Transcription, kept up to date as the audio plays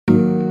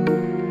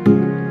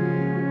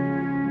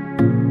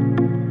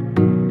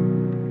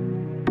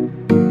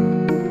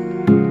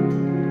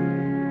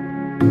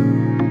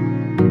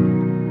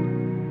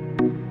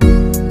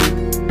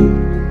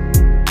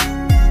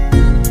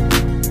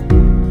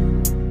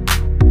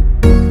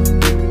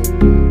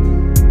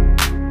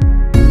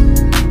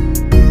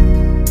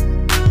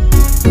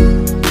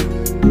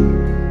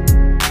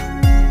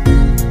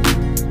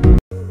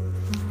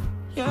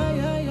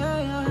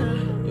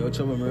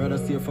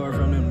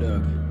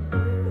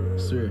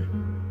swear.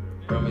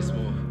 Promise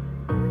more.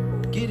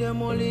 Give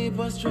them all heap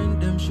of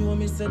strength. Them show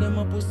me say them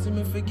a pussy.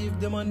 Me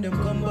forgive them and them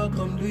come back,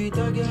 come do it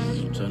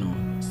again. Channel.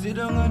 Sit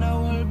down on a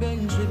whole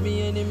bench with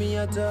me enemy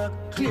attack.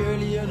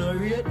 Clearly you no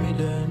rate me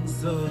then.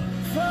 So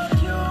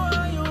fuck you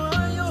and you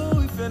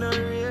if you no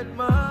rate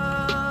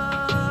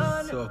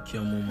man. Suck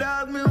your mama.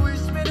 Dog me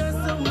wish me there's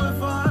somewhere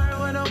far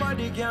when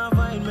nobody can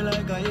find me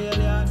like a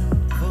alien.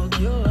 Fuck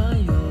you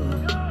and you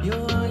and you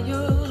and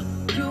you.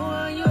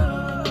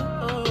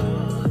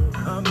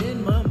 I'm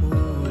in my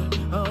mood,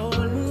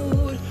 all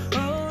mood.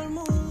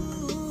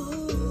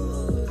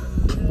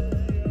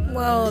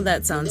 Well,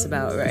 that sounds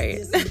about right.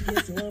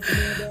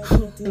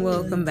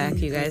 Welcome back,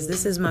 you guys.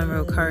 This is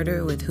Monroe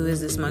Carter with Who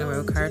Is This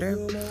Monroe Carter?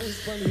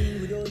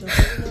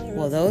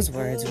 Well, those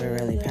words were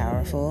really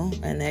powerful,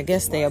 and I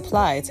guess they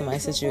apply to my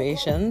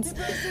situations.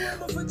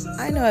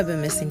 I know I've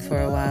been missing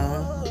for a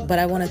while, but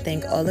I want to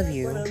thank all of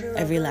you,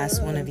 every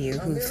last one of you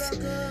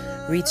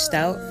who've reached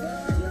out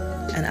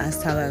and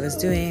asked how I was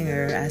doing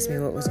or asked me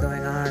what was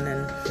going on,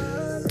 and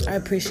I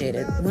appreciate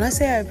it. When I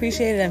say I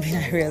appreciate it, I mean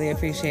I really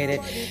appreciate it.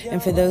 And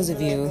for those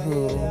of you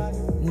who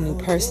knew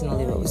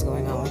personally what was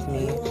going on with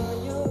me,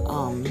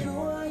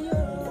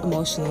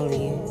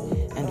 emotionally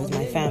and with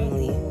my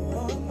family,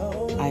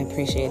 I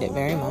appreciate it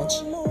very much.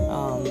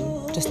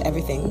 Just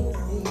everything,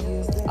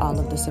 all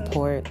of the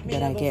support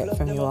that I get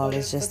from you all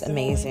is just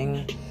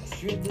amazing,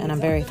 and I'm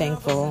very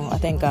thankful. I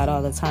thank God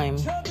all the time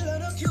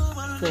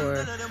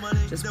for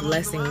just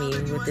blessing me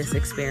with this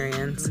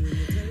experience.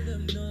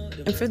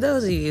 And for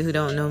those of you who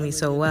don't know me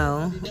so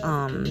well,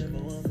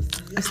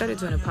 I started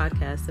doing a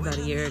podcast about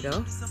a year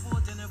ago,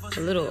 a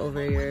little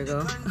over a year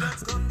ago.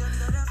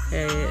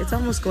 It's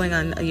almost going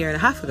on a year and a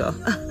half ago.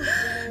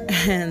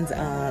 And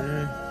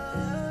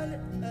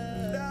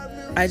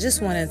I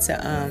just wanted to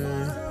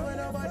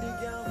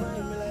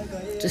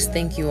just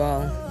thank you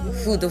all,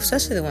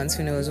 especially the ones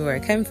who knows where I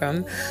came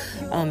from,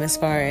 as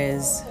far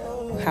as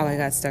how I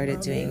got started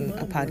doing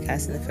a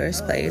podcast in the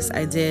first place.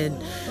 I did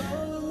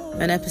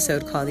an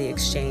episode called The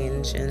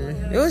Exchange, and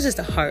it was just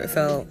a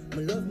heartfelt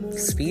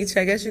speech,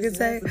 I guess you could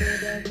say.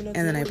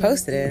 And then I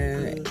posted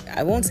it, and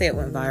I won't say it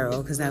went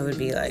viral because that would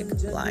be like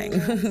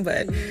lying,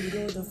 but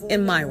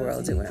in my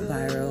world it went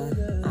viral,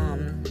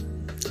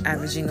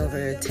 averaging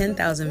over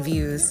 10,000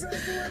 views,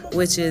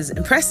 which is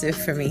impressive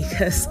for me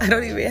because I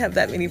don't even have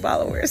that many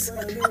followers.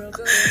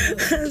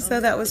 So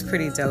that was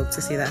pretty dope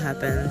to see that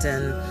happen.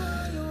 And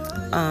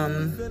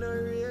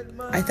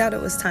I thought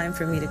it was time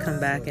for me to come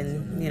back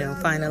and,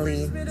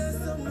 finally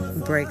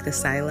break the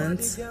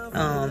silence. It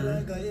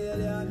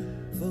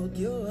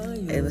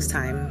was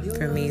time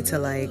for me to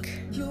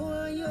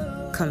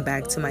come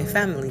back to my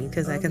family,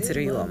 because I consider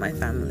you all my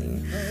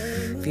family,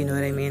 if you know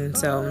what I mean.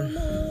 So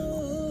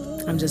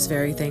I'm just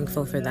very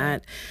thankful for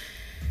that.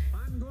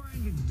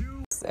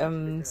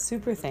 I'm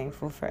super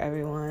thankful for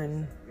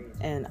everyone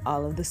and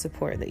all of the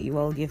support that you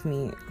all give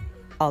me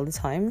all the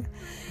time.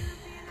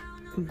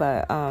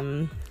 But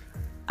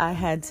I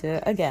had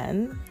to,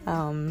 again,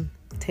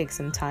 take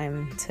some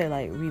time to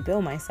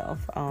rebuild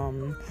myself.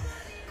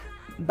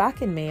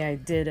 Back in May, I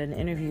did an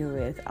interview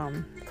with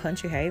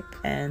Country Hype,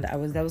 and that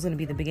was going to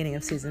be the beginning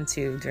of season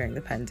 2 during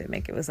the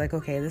pandemic. It was like,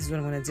 okay, this is what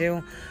I'm going to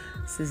do.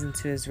 Season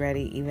 2 is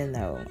ready, even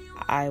though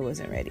I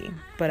wasn't ready.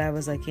 But I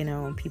was like,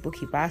 people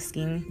keep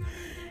asking,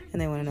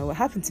 and they want to know what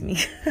happened to me.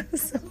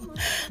 So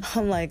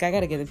I'm like, I got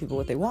to give the people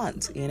what they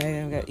want. You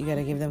got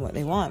to give them what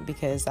they want,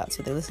 because that's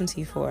what they listen to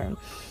you for. And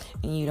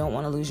you don't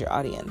want to lose your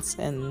audience.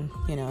 And,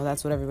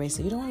 that's what everybody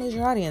says. You don't want to lose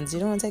your audience. You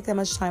don't want to take that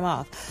much time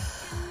off.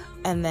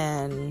 And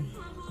then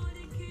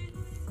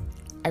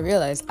I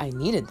realized I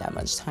needed that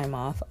much time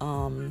off.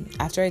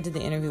 After I did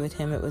the interview with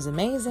him, it was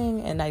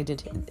amazing. And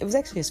it was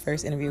actually his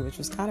first interview, which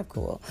was kind of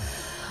cool.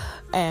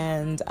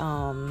 And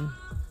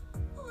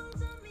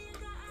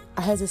I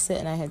had to sit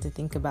and I had to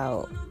think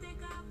about,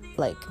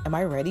 am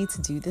I ready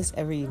to do this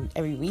every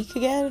week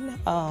again?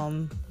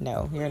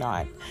 No, you're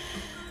not.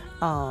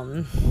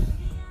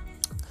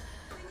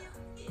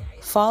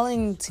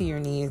 Falling to your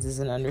knees is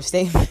an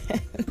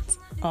understatement.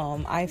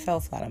 I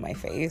fell flat on my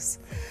face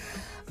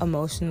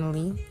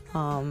emotionally.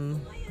 I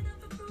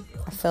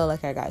felt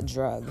like I got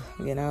drugged,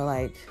 and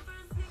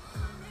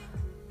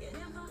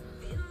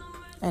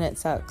it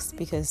sucks,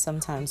 because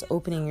sometimes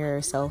opening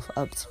yourself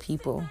up to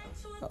people,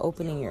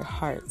 opening your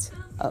heart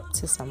up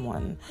to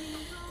someone,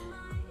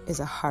 is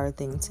a hard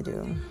thing to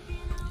do,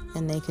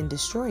 and they can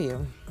destroy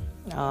you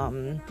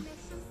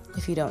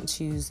if you don't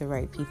choose the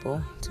right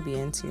people to be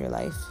into your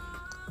life.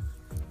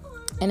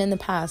 And in the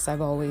past,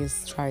 I've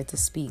always tried to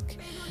speak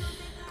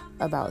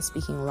about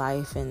speaking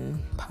life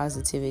and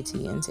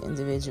positivity into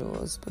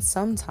individuals, but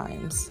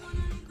sometimes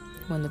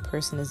when the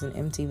person is an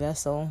empty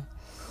vessel,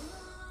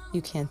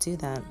 you can't do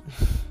that,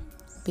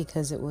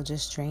 because it will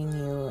just drain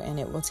you and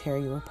it will tear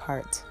you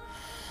apart,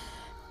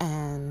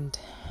 and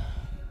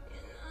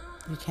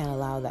you can't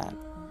allow that.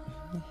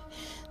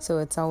 So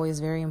it's always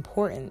very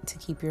important to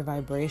keep your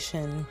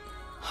vibration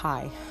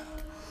high,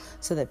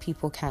 so that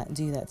people can't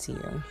do that to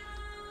you,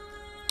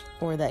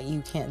 or that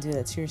you can't do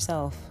that to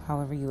yourself,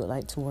 however you would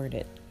like to word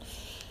it.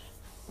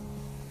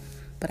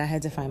 but I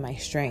had to find my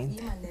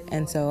strength.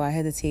 And so I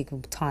had to take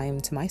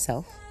time to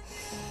myself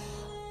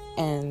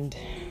and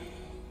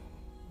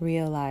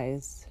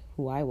realize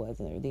who I was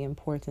and the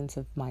importance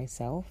of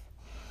myself,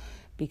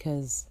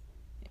 because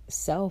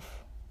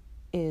self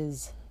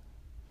is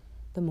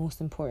the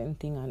most important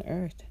thing on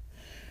earth,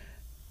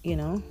 you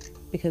know,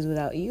 because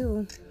without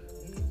you,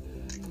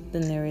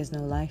 then there is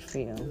no life for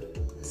you.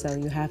 So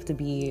you have to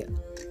be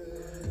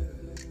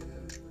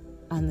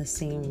on the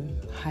same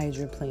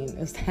hydroplane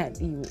as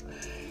that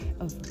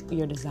of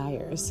your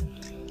desires.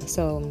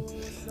 So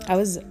I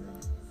was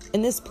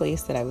in this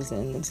place that I was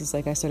in. It's just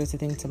like I started to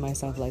think to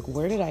myself, like,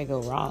 where did I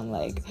go wrong?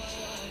 Like,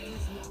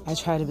 I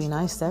try to be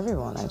nice to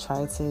everyone. I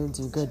try to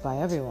do good by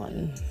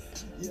everyone,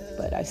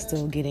 but I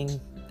still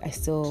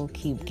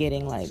keep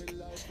getting like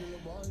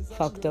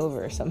fucked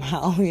over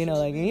somehow, you know,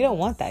 like, you don't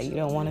want that. You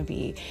don't want to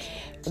be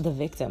the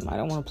victim. I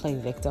don't want to play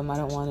victim. I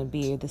don't want to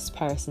be this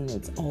person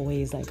that's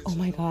always like, oh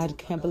my God,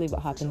 can't believe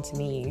what happened to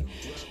me.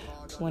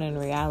 When in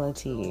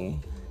reality,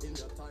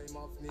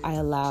 I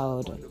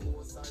allowed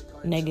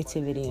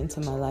negativity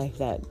into my life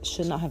that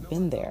should not have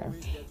been there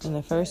in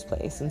the first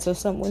place. And so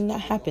when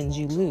that happens,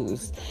 you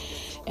lose.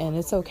 And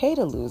it's okay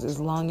to lose as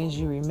long as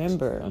you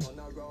remember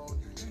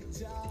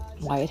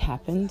why it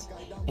happened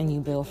and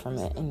you build from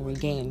it and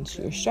regain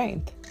your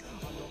strength.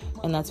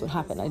 And that's what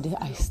happened.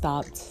 I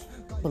stopped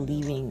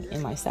believing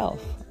in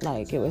myself.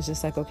 Like, it was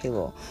just like, okay,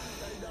 well,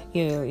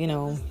 you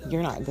know,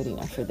 you're not good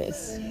enough for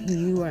this.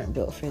 You weren't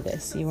built for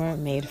this. You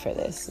weren't made for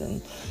this.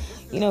 And,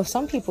 you know,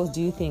 some people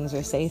do things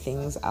or say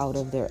things out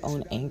of their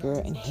own anger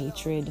and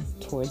hatred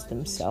towards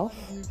themselves.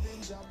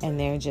 And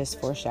they're just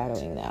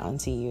foreshadowing that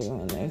onto you.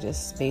 And they're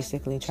just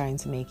basically trying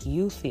to make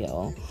you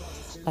feel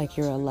like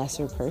you're a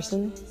lesser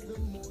person,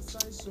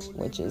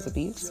 which is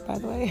abuse, by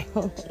the way.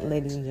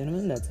 Ladies and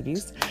gentlemen, that's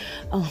abuse.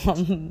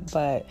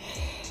 But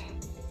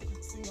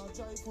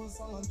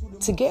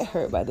to get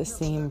hurt by the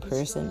same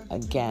person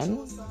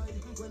again,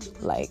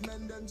 like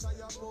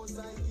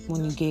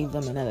when you gave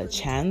them another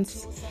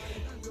chance,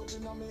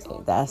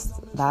 that's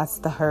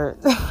the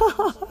hurt.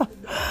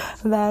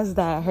 That's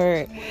that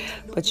hurt.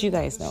 But you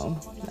guys know,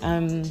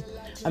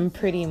 I'm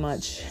pretty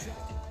much,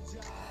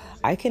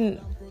 I think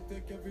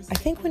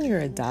when you're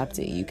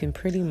adopted, you can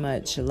pretty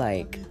much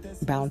like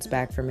bounce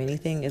back from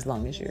anything as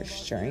long as your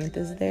strength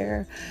is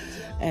there.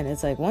 And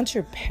it's like, once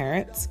your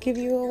parents give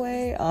you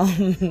away,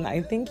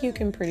 I think you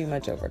can pretty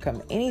much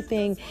overcome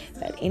anything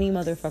that any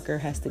motherfucker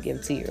has to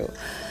give to you.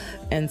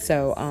 And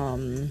so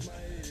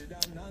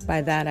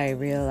by that I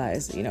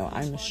realized, you know,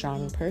 I'm a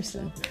strong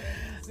person.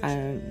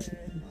 I'm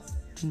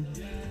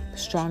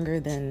stronger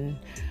than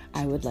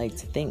I would like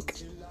to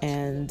think.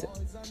 And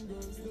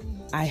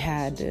I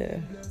had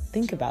to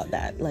think about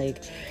that.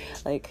 Like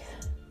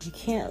you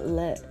can't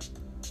let,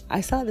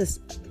 I saw this,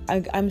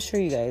 I'm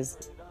sure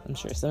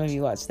some of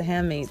you watched The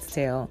Handmaid's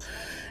Tale,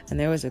 and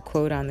there was a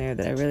quote on there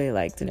that I really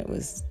liked, and it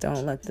was,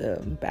 don't let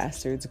the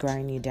bastards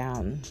grind you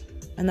down.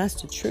 And that's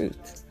the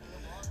truth.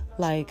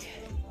 Like,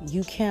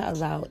 you can't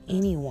allow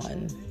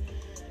anyone,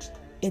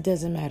 it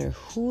doesn't matter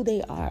who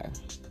they are,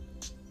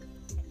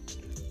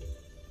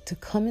 to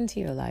come into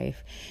your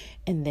life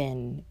and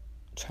then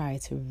try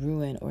to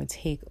ruin or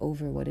take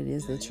over what it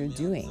is that you're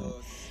doing,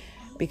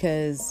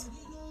 because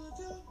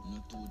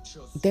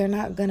they're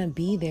not gonna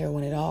be there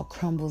when it all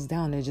crumbles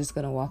down. They're just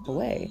gonna walk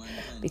away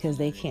because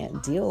they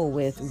can't deal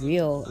with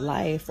real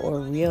life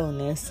or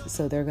realness,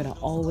 so they're gonna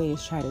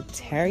always try to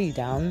tear you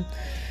down.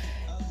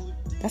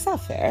 That's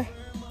not fair.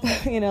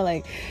 You know,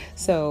 like,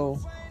 so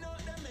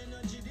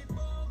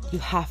you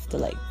have to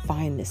like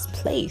find this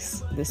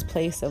place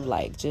of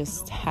like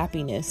just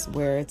happiness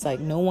where it's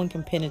like no one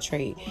can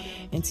penetrate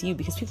into you,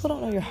 because people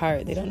don't know your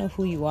heart. They don't know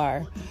who you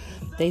are.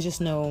 They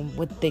just know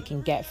what they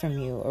can get from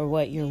you or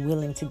what you're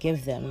willing to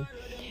give them.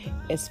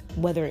 It's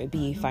whether it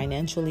be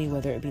financially,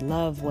 whether it be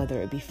love,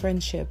 whether it be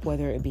friendship,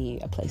 whether it be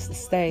a place to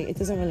stay. It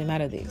doesn't really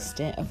matter the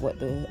extent of what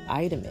the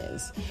item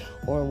is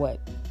or what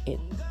it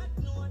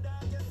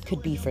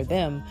could be for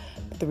them.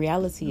 But the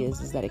reality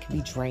is that it can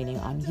be draining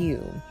on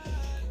you.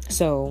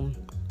 So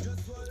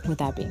with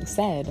that being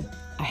said,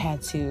 I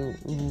had to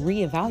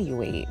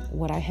reevaluate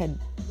what I had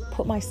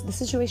the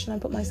situation I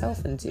put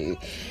myself into.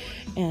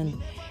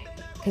 And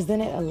because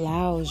then it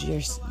allows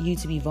you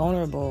to be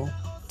vulnerable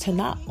to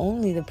not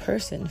only the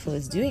person who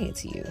is doing it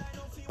to you,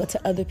 but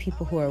to other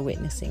people who are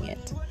witnessing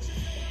it.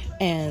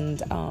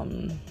 And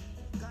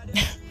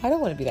I don't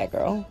want to be that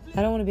girl.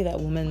 I don't want to be that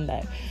woman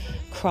that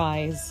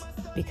cries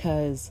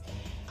because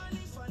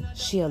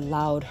she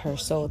allowed her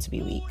soul to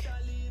be weak.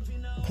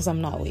 Because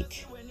I'm not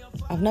weak.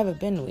 I've never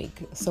been weak.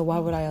 So why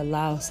would I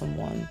allow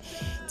someone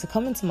to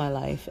come into my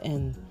life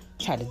and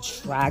try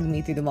to drag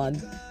me through the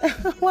mud?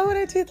 Why would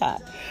I do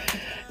that?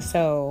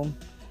 So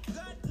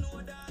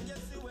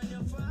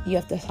you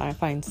have to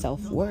find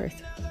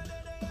self-worth.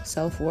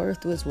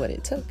 Self-worth was what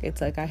it took. It's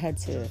like I had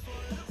to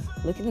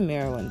look in the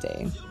mirror one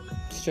day,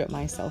 strip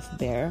myself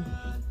bare,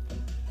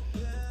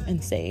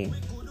 and say,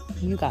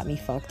 you got me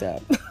fucked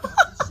up.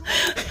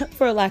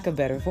 For lack of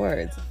better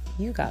words,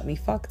 you got me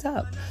fucked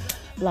up.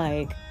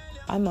 Like,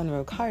 I'm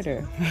Monroe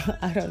Carter.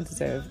 I don't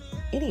deserve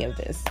any of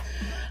this.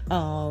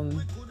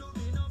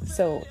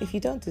 So if you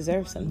don't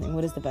deserve something,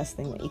 what is the best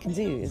thing that you can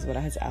do is what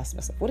I had to ask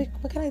myself. What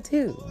can I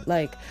do?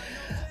 Like,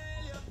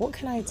 what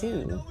can I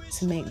do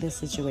to make this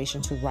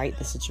situation, to right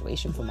the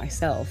situation for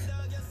myself?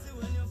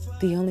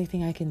 The only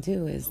thing I can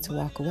do is to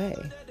walk away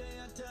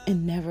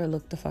and never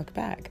look the fuck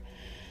back.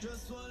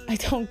 I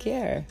don't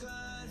care.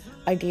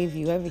 I gave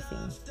you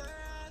everything.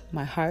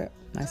 My heart,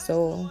 my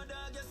soul,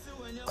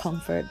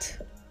 comfort.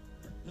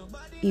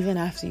 Even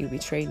after you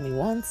betrayed me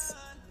once.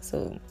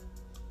 So,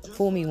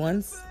 fool me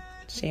once,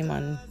 shame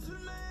on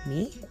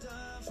me.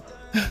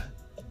 I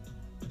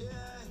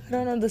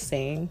don't know the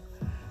saying.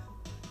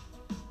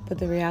 But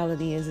the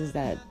reality is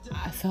that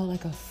I felt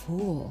like a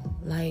fool.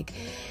 Like,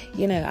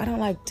 I don't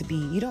like to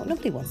be,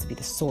 nobody wants to be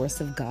the source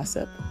of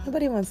gossip.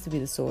 Nobody wants to be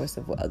the source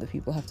of what other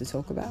people have to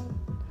talk about.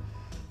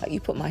 Like,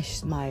 you put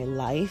my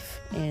life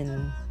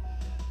in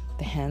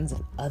the hands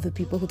of other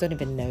people who don't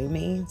even know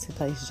me to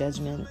place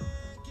judgment.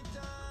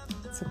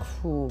 It's a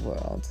cruel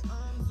world.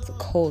 It's a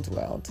cold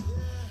world.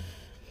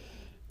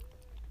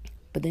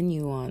 But then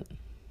you want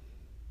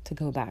to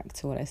go back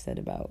to what I said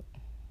about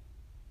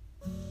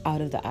Out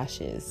of the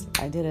Ashes.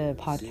 I did a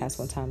podcast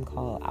one time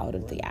called Out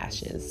of the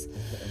Ashes.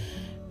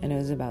 And it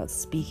was about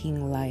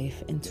speaking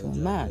life into a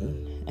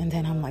man. And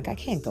then I'm like, I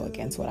can't go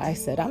against what I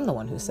said. I'm the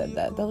one who said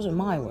that. Those are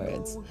my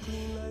words.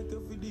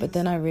 But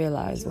then I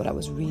realized what I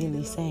was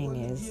really saying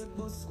is,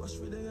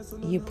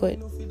 you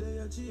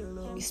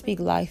speak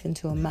life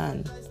into a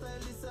man.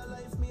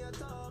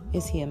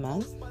 Is he a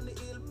man?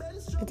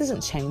 It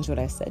doesn't change what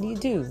I said. You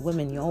do.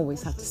 Women, you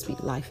always have to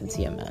speak life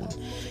into your man.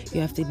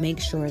 You have to make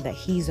sure that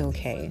he's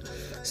okay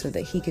so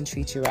that he can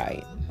treat you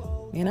right.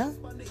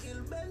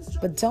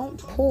 But don't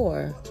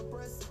pour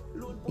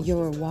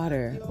your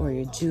water or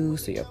your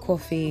juice or your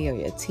coffee or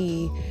your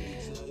tea.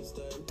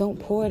 Don't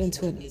pour it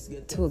into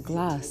a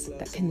glass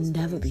that can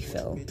never be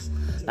filled.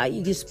 Like,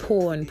 you just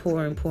pour and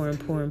pour and pour and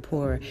pour and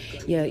pour.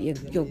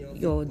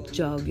 Your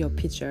jug, your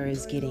pitcher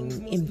is getting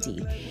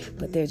empty,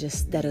 but they're just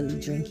steadily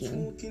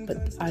drinking.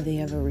 But are they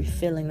ever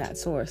refilling that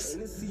source?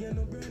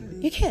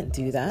 You can't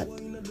do that.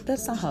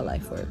 That's not how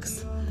life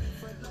works.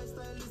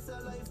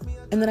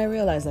 And then I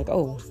realized,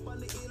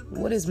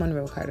 what is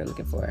Monroe Carter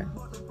looking for?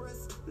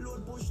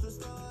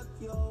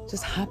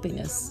 Just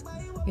happiness.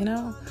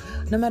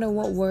 No matter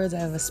what words I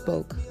ever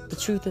spoke, the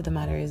truth of the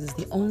matter is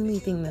the only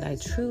thing that I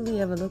truly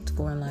ever looked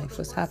for in life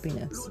was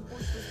happiness.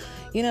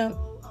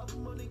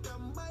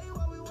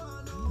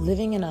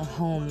 Living in a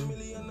home,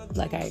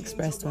 like I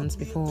expressed once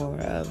before,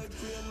 of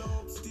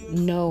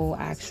no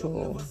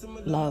actual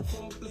love.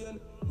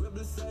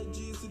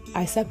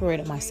 I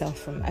separated myself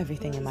from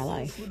everything in my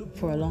life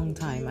for a long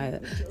time. I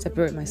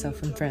separated myself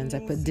from friends. I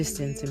put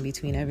distance in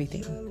between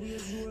everything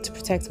to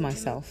protect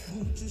myself.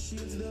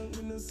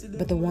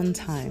 But the one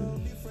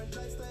time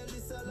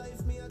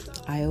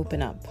I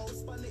open up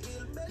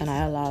and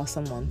I allow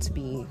someone to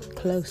be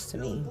close to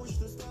me,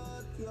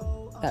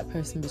 that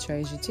person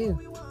betrays you too.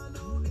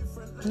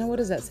 Now, what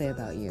does that say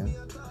about you?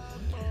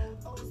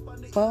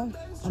 Well,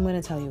 I'm going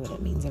to tell you what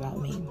it means about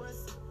me.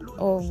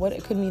 Or what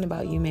it could mean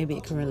about you. Maybe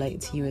it can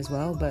relate to you as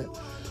well. But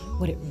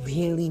what it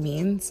really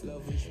means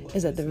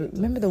is that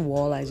remember the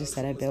wall I just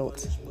said I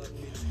built?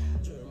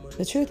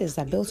 The truth is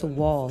I built a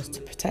wall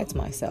to protect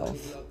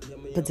myself.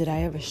 But did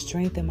I ever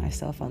strengthen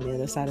myself on the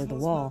other side of the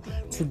wall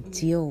to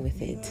deal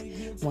with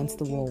it once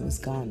the wall was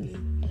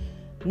gone?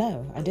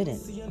 No, I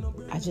didn't.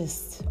 I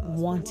just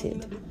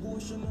wanted.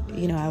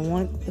 I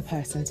want the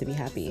person to be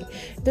happy.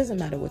 It doesn't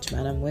matter which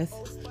man I'm with.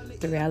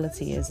 The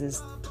reality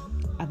is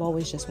I've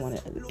always just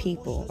wanted the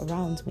people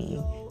around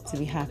me to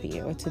be happy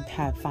or to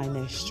find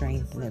their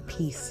strength and their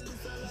peace.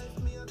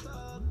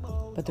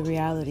 But the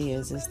reality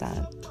is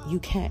that you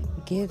can't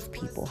give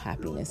people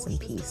happiness and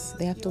peace.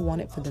 They have to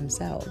want it for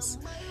themselves.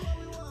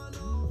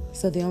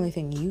 So the only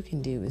thing you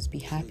can do is be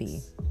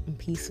happy and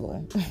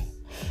peaceful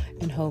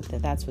and hope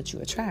that that's what you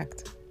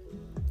attract.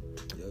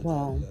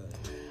 Well,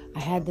 I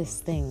had this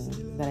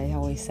thing that I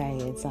always say,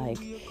 it's like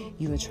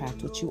you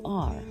attract what you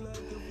are.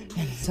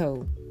 And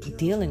so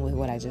dealing with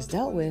what I just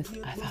dealt with,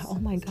 I thought, oh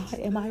my God,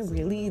 am I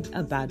really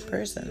a bad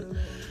person?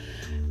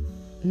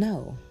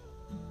 No,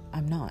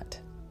 I'm not.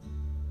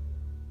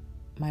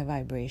 My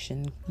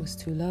vibration was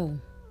too low.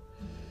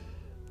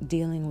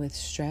 Dealing with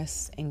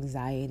stress,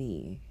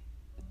 anxiety,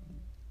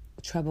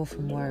 trouble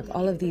from work,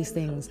 all of these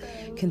things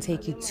can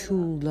take you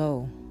too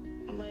low.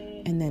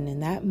 And then in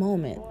that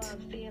moment,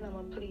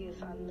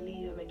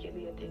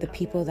 the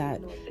people that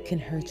can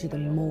hurt you the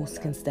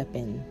most can step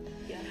in.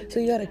 So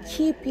you gotta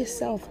keep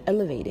yourself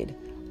elevated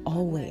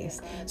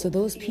always. So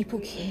those people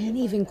can't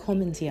even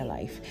come into your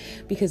life.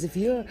 Because if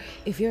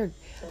you're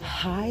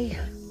high,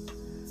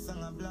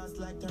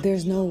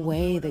 there's no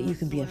way that you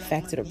can be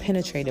affected or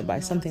penetrated by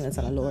something that's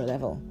on a lower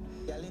level.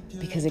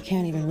 Because it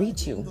can't even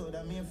reach you.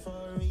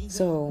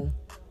 So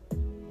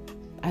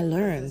I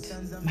learned,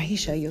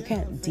 Maisha, you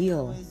can't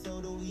deal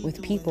with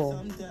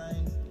people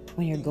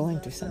when you're going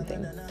through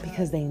something,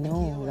 because they know,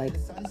 like,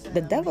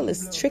 the devil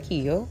is tricky,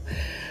 yo.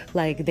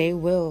 Like, they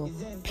will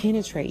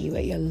penetrate you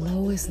at your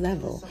lowest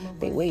level.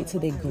 They wait till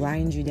they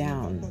grind you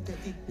down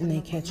and they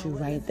catch you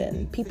right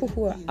then. People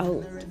who are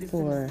out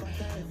for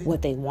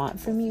what they want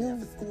from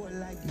you,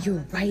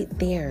 you're right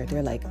there.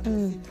 They're like,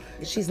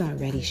 she's not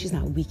ready. She's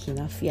not weak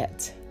enough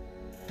yet.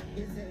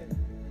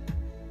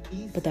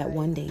 But that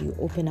one day you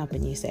open up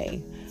and you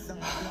say,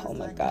 oh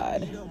my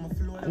God,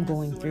 I'm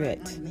going through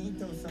it.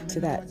 To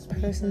that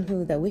person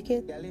who, that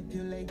wicked,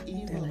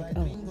 they're like,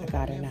 oh, I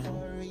got her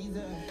now.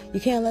 You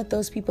can't let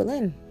those people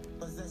in.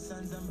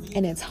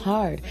 And it's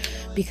hard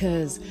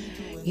because,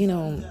 you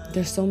know,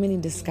 there's so many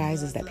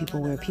disguises that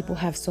people wear. People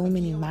have so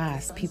many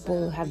masks.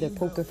 People have their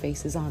poker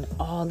faces on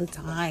all the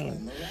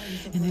time.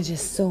 And they're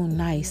just so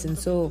nice and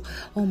so,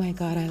 oh my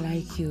God, I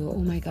like you. Oh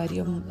my God,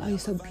 you're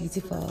so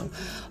beautiful.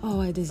 Oh,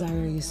 I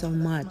desire you so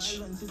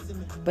much.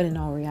 But in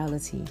all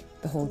reality,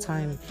 the whole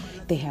time,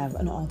 they have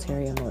an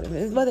ulterior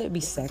motive. Whether it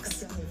be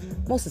sex.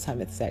 Most of the time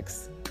it's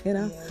sex, you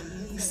know?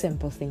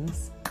 Simple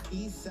things.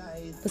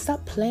 But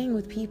stop playing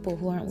with people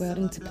who aren't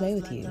willing to play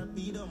with you.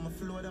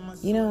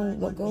 You know,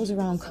 what goes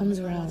around comes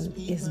around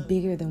is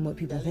bigger than what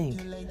people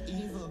think.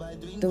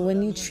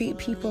 When you treat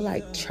people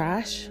like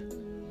trash,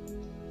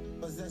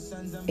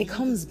 it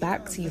comes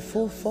back to you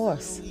full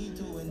force.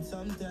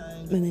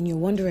 And then you're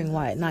wondering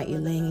why at night you're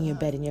laying in your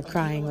bed and you're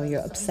crying, or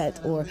you're upset,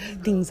 or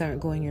things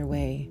aren't going your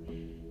way.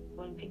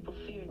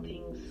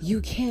 You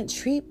can't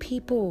treat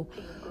people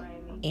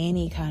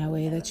any kind of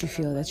way that you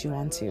feel that you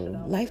want to.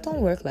 Life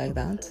don't work like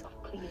that.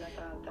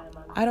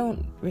 I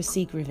don't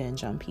seek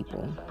revenge on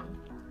people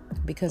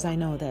because I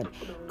know that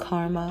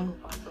karma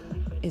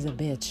is a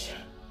bitch.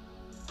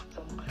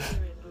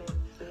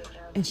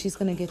 And she's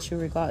gonna get you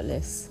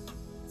regardless.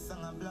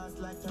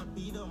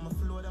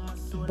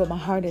 But my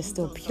heart is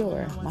still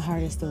pure. My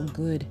heart is still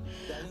good.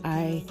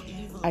 I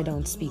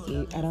don't speak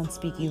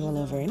evil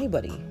over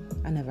anybody.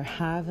 I never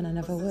have and I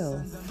never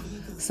will.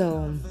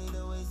 So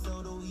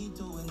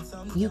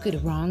you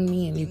could wrong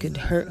me and you could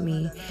hurt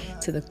me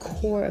to the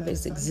core of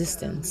its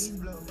existence.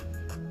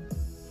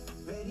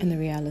 And the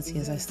reality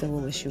is I still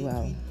will wish you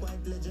well.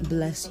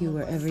 Bless you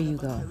wherever you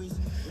go.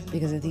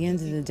 Because at the end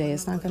of the day,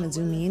 it's not going to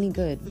do me any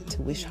good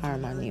to wish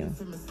harm on you.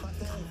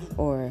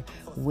 Or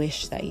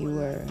wish that you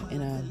were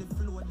in a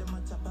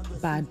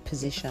bad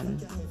position.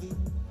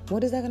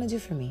 What is that going to do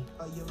for me?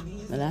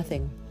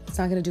 Nothing. It's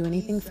not going to do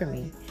anything for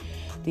me.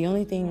 The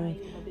only thing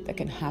that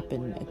can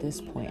happen at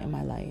this point in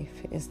my life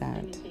is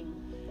that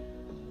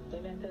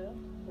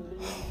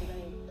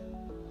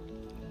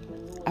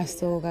I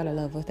still gotta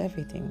love with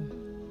everything.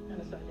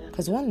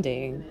 Because one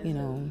day, you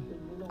know,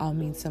 I'll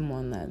meet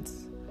someone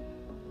that's,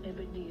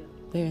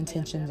 their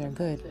intentions are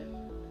good.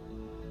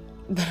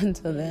 But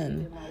until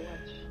then,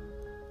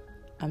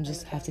 I'm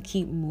just have to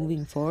keep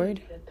moving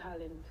forward.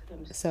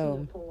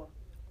 So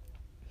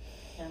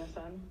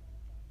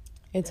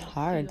it's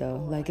hard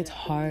though. Like, it's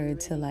hard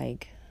to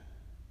like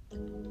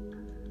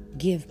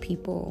give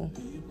people,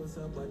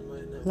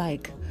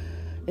 like,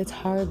 it's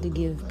hard to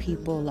give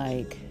people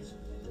like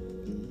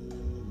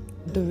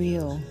the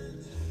real,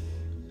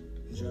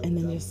 and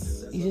then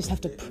you just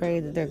have to pray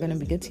that they're gonna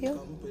be good to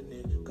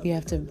you. You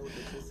have to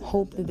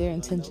hope that their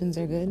intentions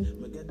are good,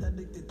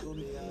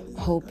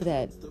 hope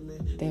that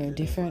they're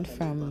different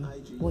from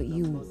what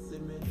you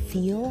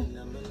feel.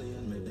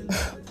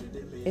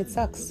 It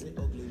sucks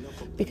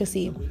because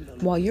see,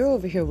 while you're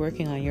over here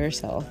working on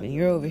yourself and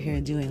you're over here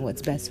doing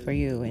what's best for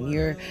you and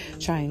you're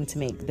trying to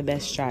make the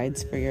best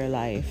strides for your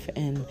life,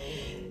 and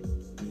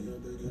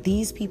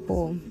these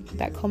people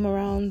that come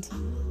around,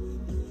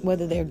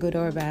 whether they're good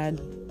or bad,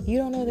 you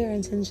don't know their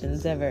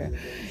intentions ever.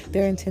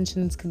 Their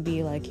intentions could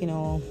be like, you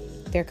know,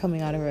 they're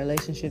coming out of a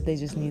relationship, they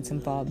just need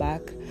some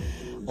fallback,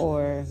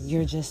 or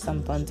you're just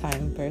some fun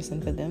time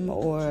person for them,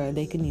 or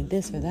they could need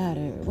this or that,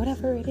 or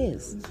whatever it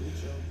is.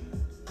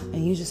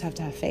 And you just have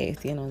to have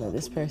faith, you know, that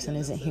this person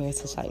isn't here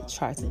to like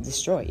try to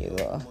destroy you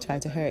or try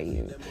to hurt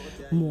you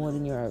more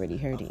than you're already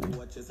hurting.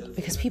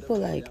 Because people,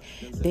 like,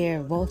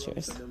 they're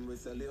vultures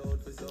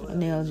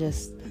and they'll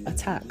just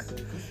attack.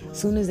 As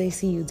soon as they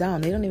see you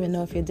down, they don't even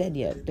know if you're dead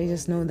yet. They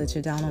just know that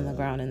you're down on the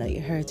ground and that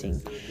you're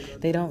hurting.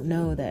 They don't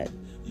know that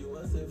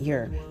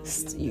you're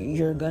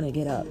gonna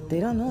get up. They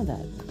don't know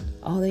that.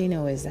 All they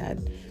know is that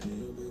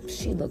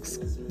she looks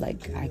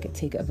like I could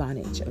take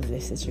advantage of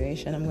this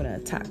situation. I'm gonna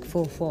attack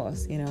full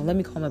force, you know. Let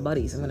me call my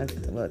buddies. I'm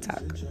gonna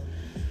attack,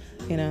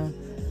 you know.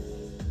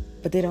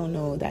 But they don't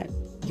know that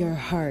your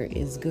heart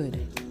is good.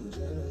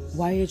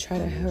 Why you try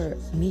to hurt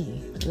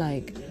me?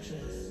 Like,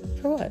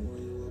 for what?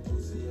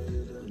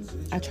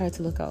 I try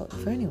to look out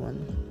for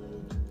anyone.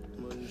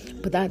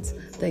 But that's,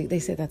 they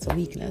say that's a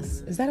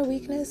weakness. Is that a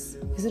weakness?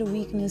 Is it a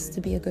weakness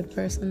to be a good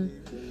person?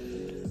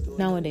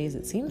 Nowadays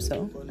it seems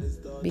so,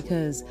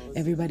 because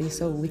everybody's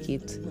so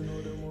wicked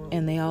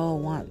and they all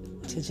want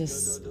to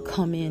just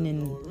come in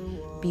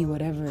and be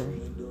whatever.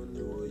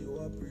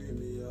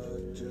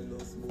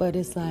 But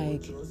it's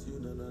like,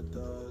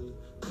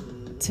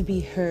 to be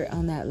hurt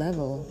on that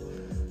level,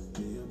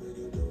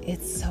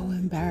 it's so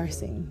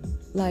embarrassing.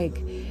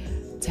 like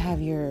to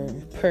have your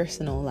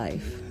personal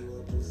life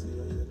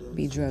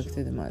be dragged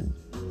through the mud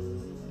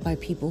by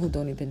people who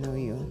don't even know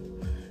you,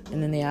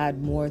 and then they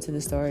add more to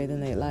the story than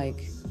they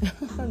like.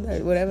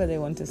 Whatever they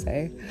want to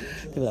say,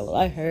 they'll be like, well,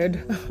 I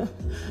heard.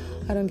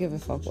 I don't give a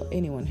fuck what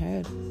anyone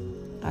heard.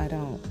 I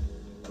don't.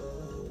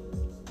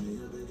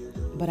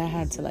 But I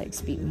had to like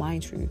speak my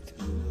truth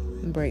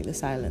and break the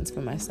silence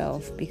for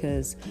myself,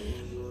 because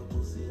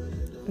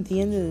at the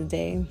end of the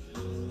day,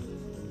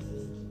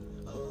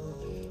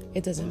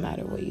 it doesn't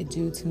matter what you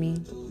do to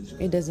me.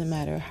 It doesn't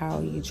matter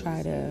how you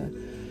try to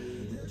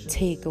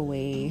take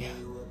away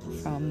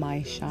from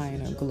my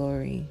shine or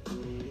glory.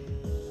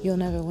 You'll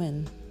never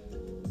win.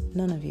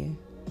 None of you.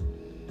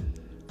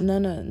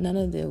 None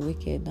of the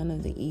wicked, none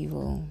of the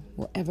evil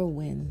will ever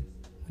win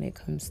when it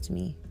comes to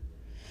me.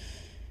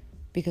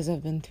 Because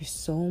I've been through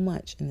so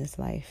much in this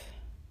life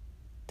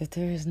that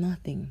there is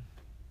nothing.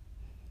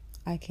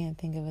 I can't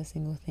think of a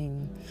single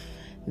thing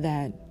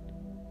that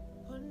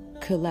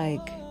could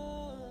like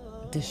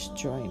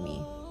destroy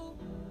me.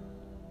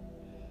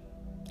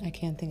 I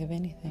can't think of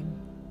anything.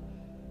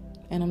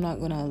 And I'm not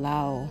going to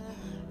allow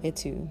it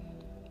to.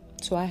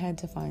 So I had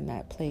to find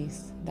that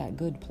place, that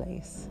good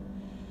place,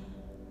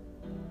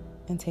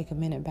 and take a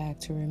minute back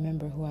to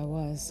remember who I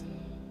was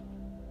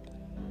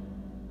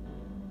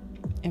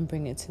and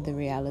bring it to the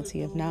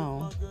reality of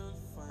now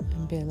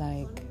and be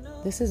like,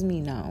 this is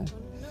me now.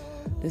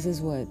 This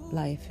is what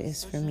life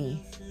is for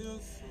me.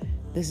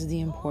 This is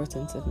the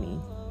importance of me.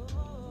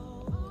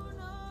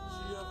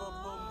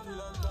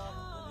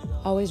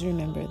 Always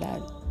remember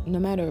that no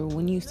matter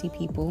when you see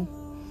people,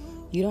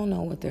 you don't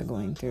know what they're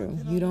going through.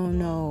 You don't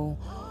know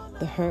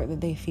the hurt that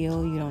they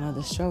feel. You don't know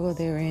the struggle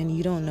they're in.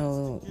 You don't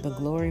know the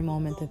glory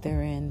moment that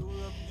they're in.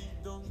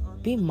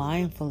 Be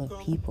mindful of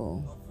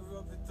people.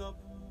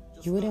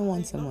 You wouldn't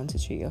want someone to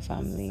treat your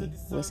family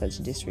with such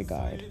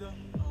disregard.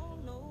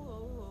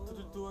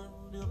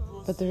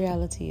 But the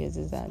reality is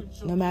that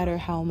no matter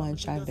how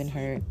much I've been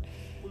hurt,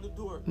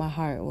 my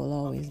heart will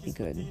always be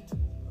good.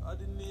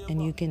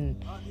 And you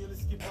can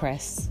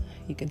press,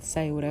 you can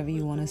say whatever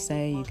you want to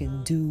say, you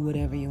can do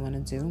whatever you want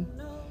to do.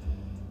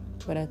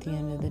 But at the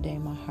end of the day,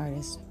 my heart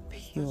is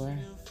pure.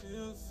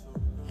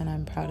 And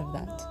I'm proud of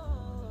that.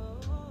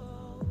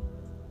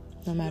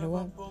 No matter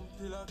what.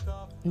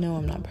 No,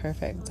 I'm not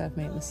perfect. I've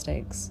made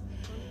mistakes.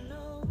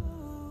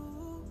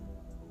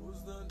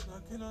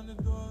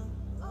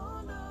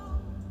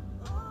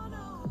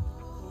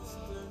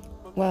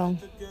 Well,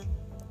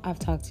 I've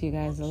talked to you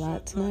guys a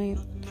lot tonight.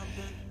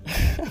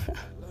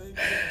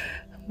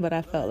 But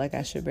I felt like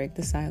I should break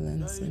the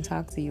silence and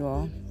talk to you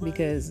all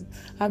because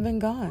I've been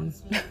gone.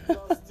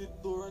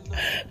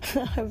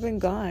 I've been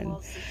gone.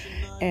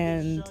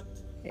 And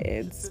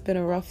it's been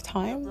a rough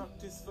time.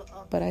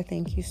 But I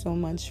thank you so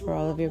much for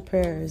all of your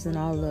prayers and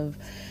all of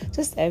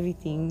just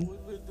everything.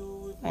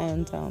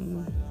 And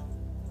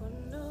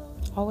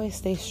always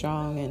stay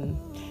strong and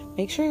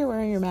make sure you're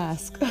wearing your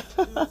mask.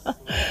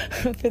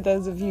 For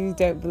those of you who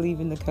don't believe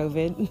in the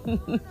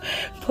COVID,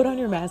 put on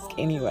your mask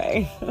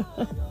anyway.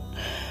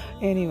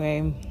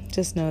 Anyway,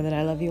 just know that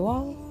I love you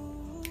all,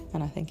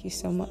 and I thank you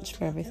so much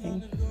for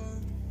everything.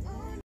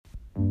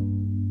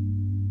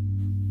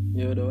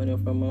 Yo, the one you're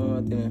from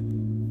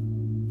Martin.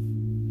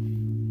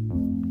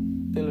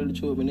 Tell her the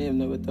truth, my name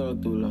never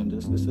talk too long.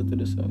 Just listen to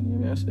the song. You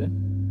hear me? I say.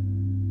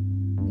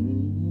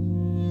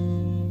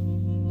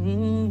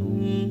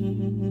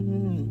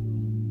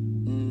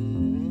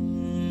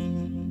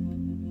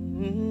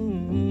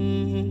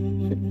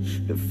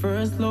 The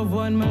first love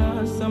one my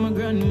lost, I'm a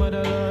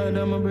grandmother, Lord,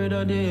 and my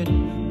brother dead.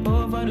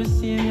 Over the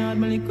same yard,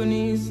 my little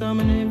niece, and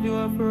my nephew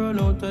have to run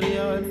out of the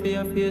yard for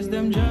your face.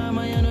 Them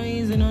drama, you know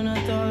easy, none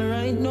at all.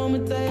 Right now, me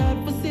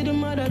tired for see the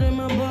mother, them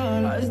a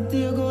ball. As the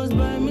day goes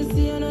by, me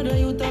see another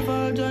youth of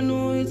all. I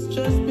know it's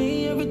just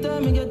me every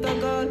time I get a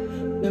call.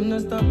 Them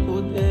not stop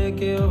put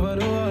AK over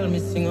the wall, me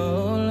sing a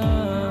whole lot.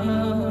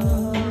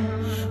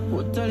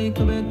 Put a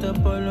little bit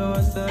up on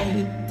our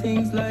side.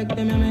 Things like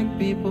them, you make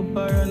people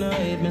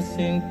paranoid. Me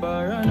sing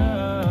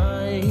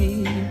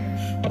paranoid.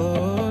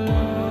 Oh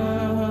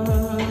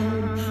Lord,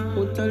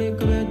 put a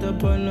little bit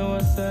up on our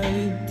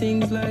side.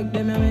 Things like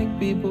them, you make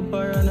people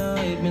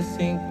paranoid. Me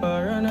sing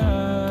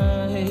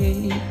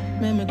paranoid.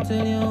 Let me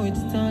tell you how it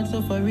starts,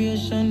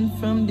 operation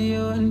from the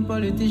one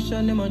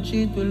politician. Them a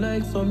cheat we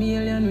like some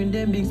alien with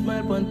them big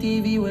smile on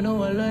TV when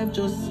our life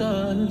just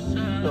solves.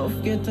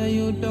 Love get a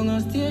youth down a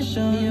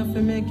station. Me have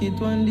to make it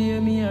one day.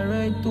 Me a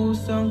write 2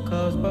 songs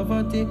cause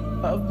poverty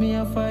have me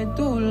a fight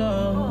too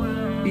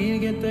long. We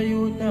get a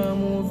youth now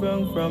move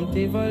wrong from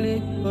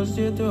Tivoli. Go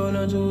straight to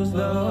a juice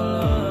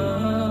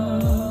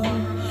down.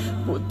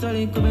 Put a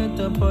little bit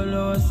up on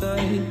our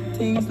side.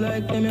 Things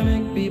like them you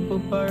make people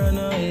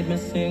paranoid. Me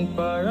sing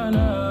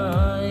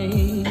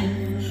paranoid.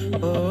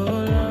 Oh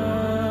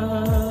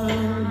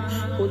Lord,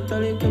 put a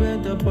little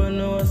bit up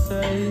on our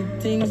side.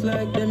 Things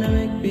like them you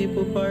make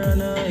people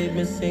paranoid.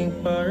 Me sing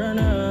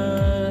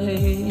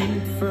paranoid.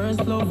 First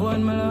first love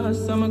one, my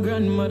last. I'm my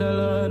grandmother,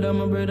 Lord, and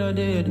my brother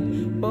dead.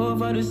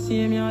 Both are the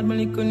same yard, my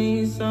little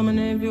niece. And my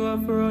nephew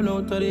have to run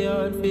out of the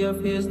yard for your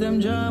face. Them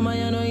drama,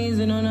 you know,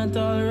 easy, none at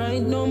all.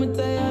 Right now, me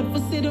tired for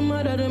see the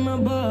mother, them my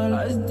ball.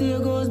 As day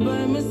goes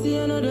by, me see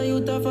another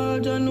youth of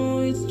fault. I know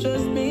it's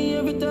just me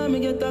every time I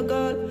get a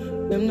call.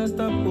 Them not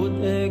stop put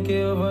AK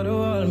over the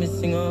wall, me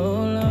sing a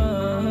whole lot.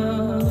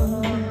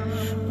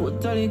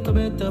 Put a little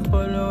bit up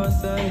on our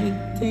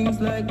side.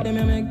 Things like them,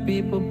 you make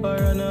people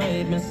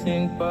paranoid. Me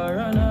sing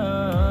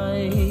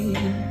paranoid.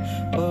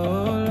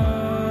 Oh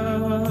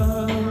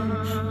Lord.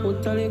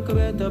 Put a little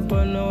bit up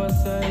on our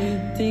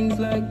side. Things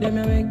like them,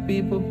 you make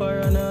people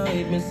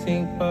paranoid. Me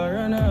sing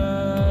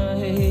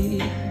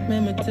paranoid.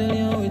 Let me tell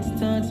you how it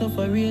starts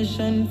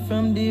operation.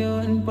 From the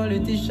one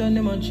politician,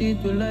 them a treat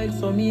we like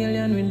some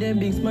alien with them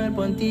big smile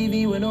on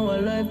TV when our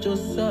life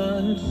just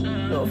starts.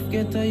 Love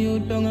get a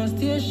youth down a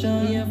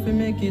station. Yeah, if we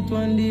make it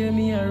one day,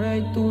 me a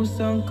write 2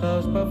 songs.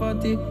 Cause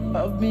poverty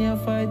have me a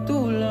fight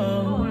too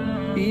long.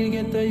 We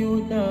get a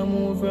youth now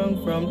move wrong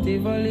from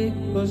Tivoli.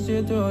 Go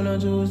straight to a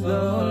juice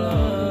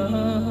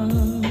down.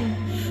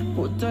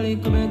 Put a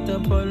little bit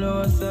up on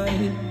our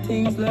side.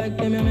 Things like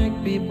them, you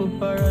make people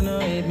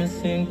paranoid. Me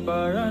sing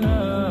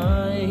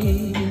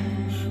paranoid.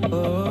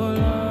 Oh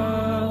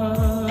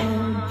Lord.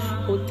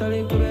 Put a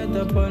little bit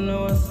up on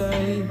our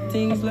side.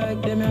 Things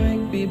like them, you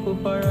make people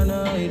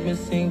paranoid. Me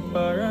sing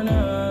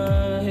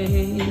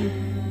paranoid.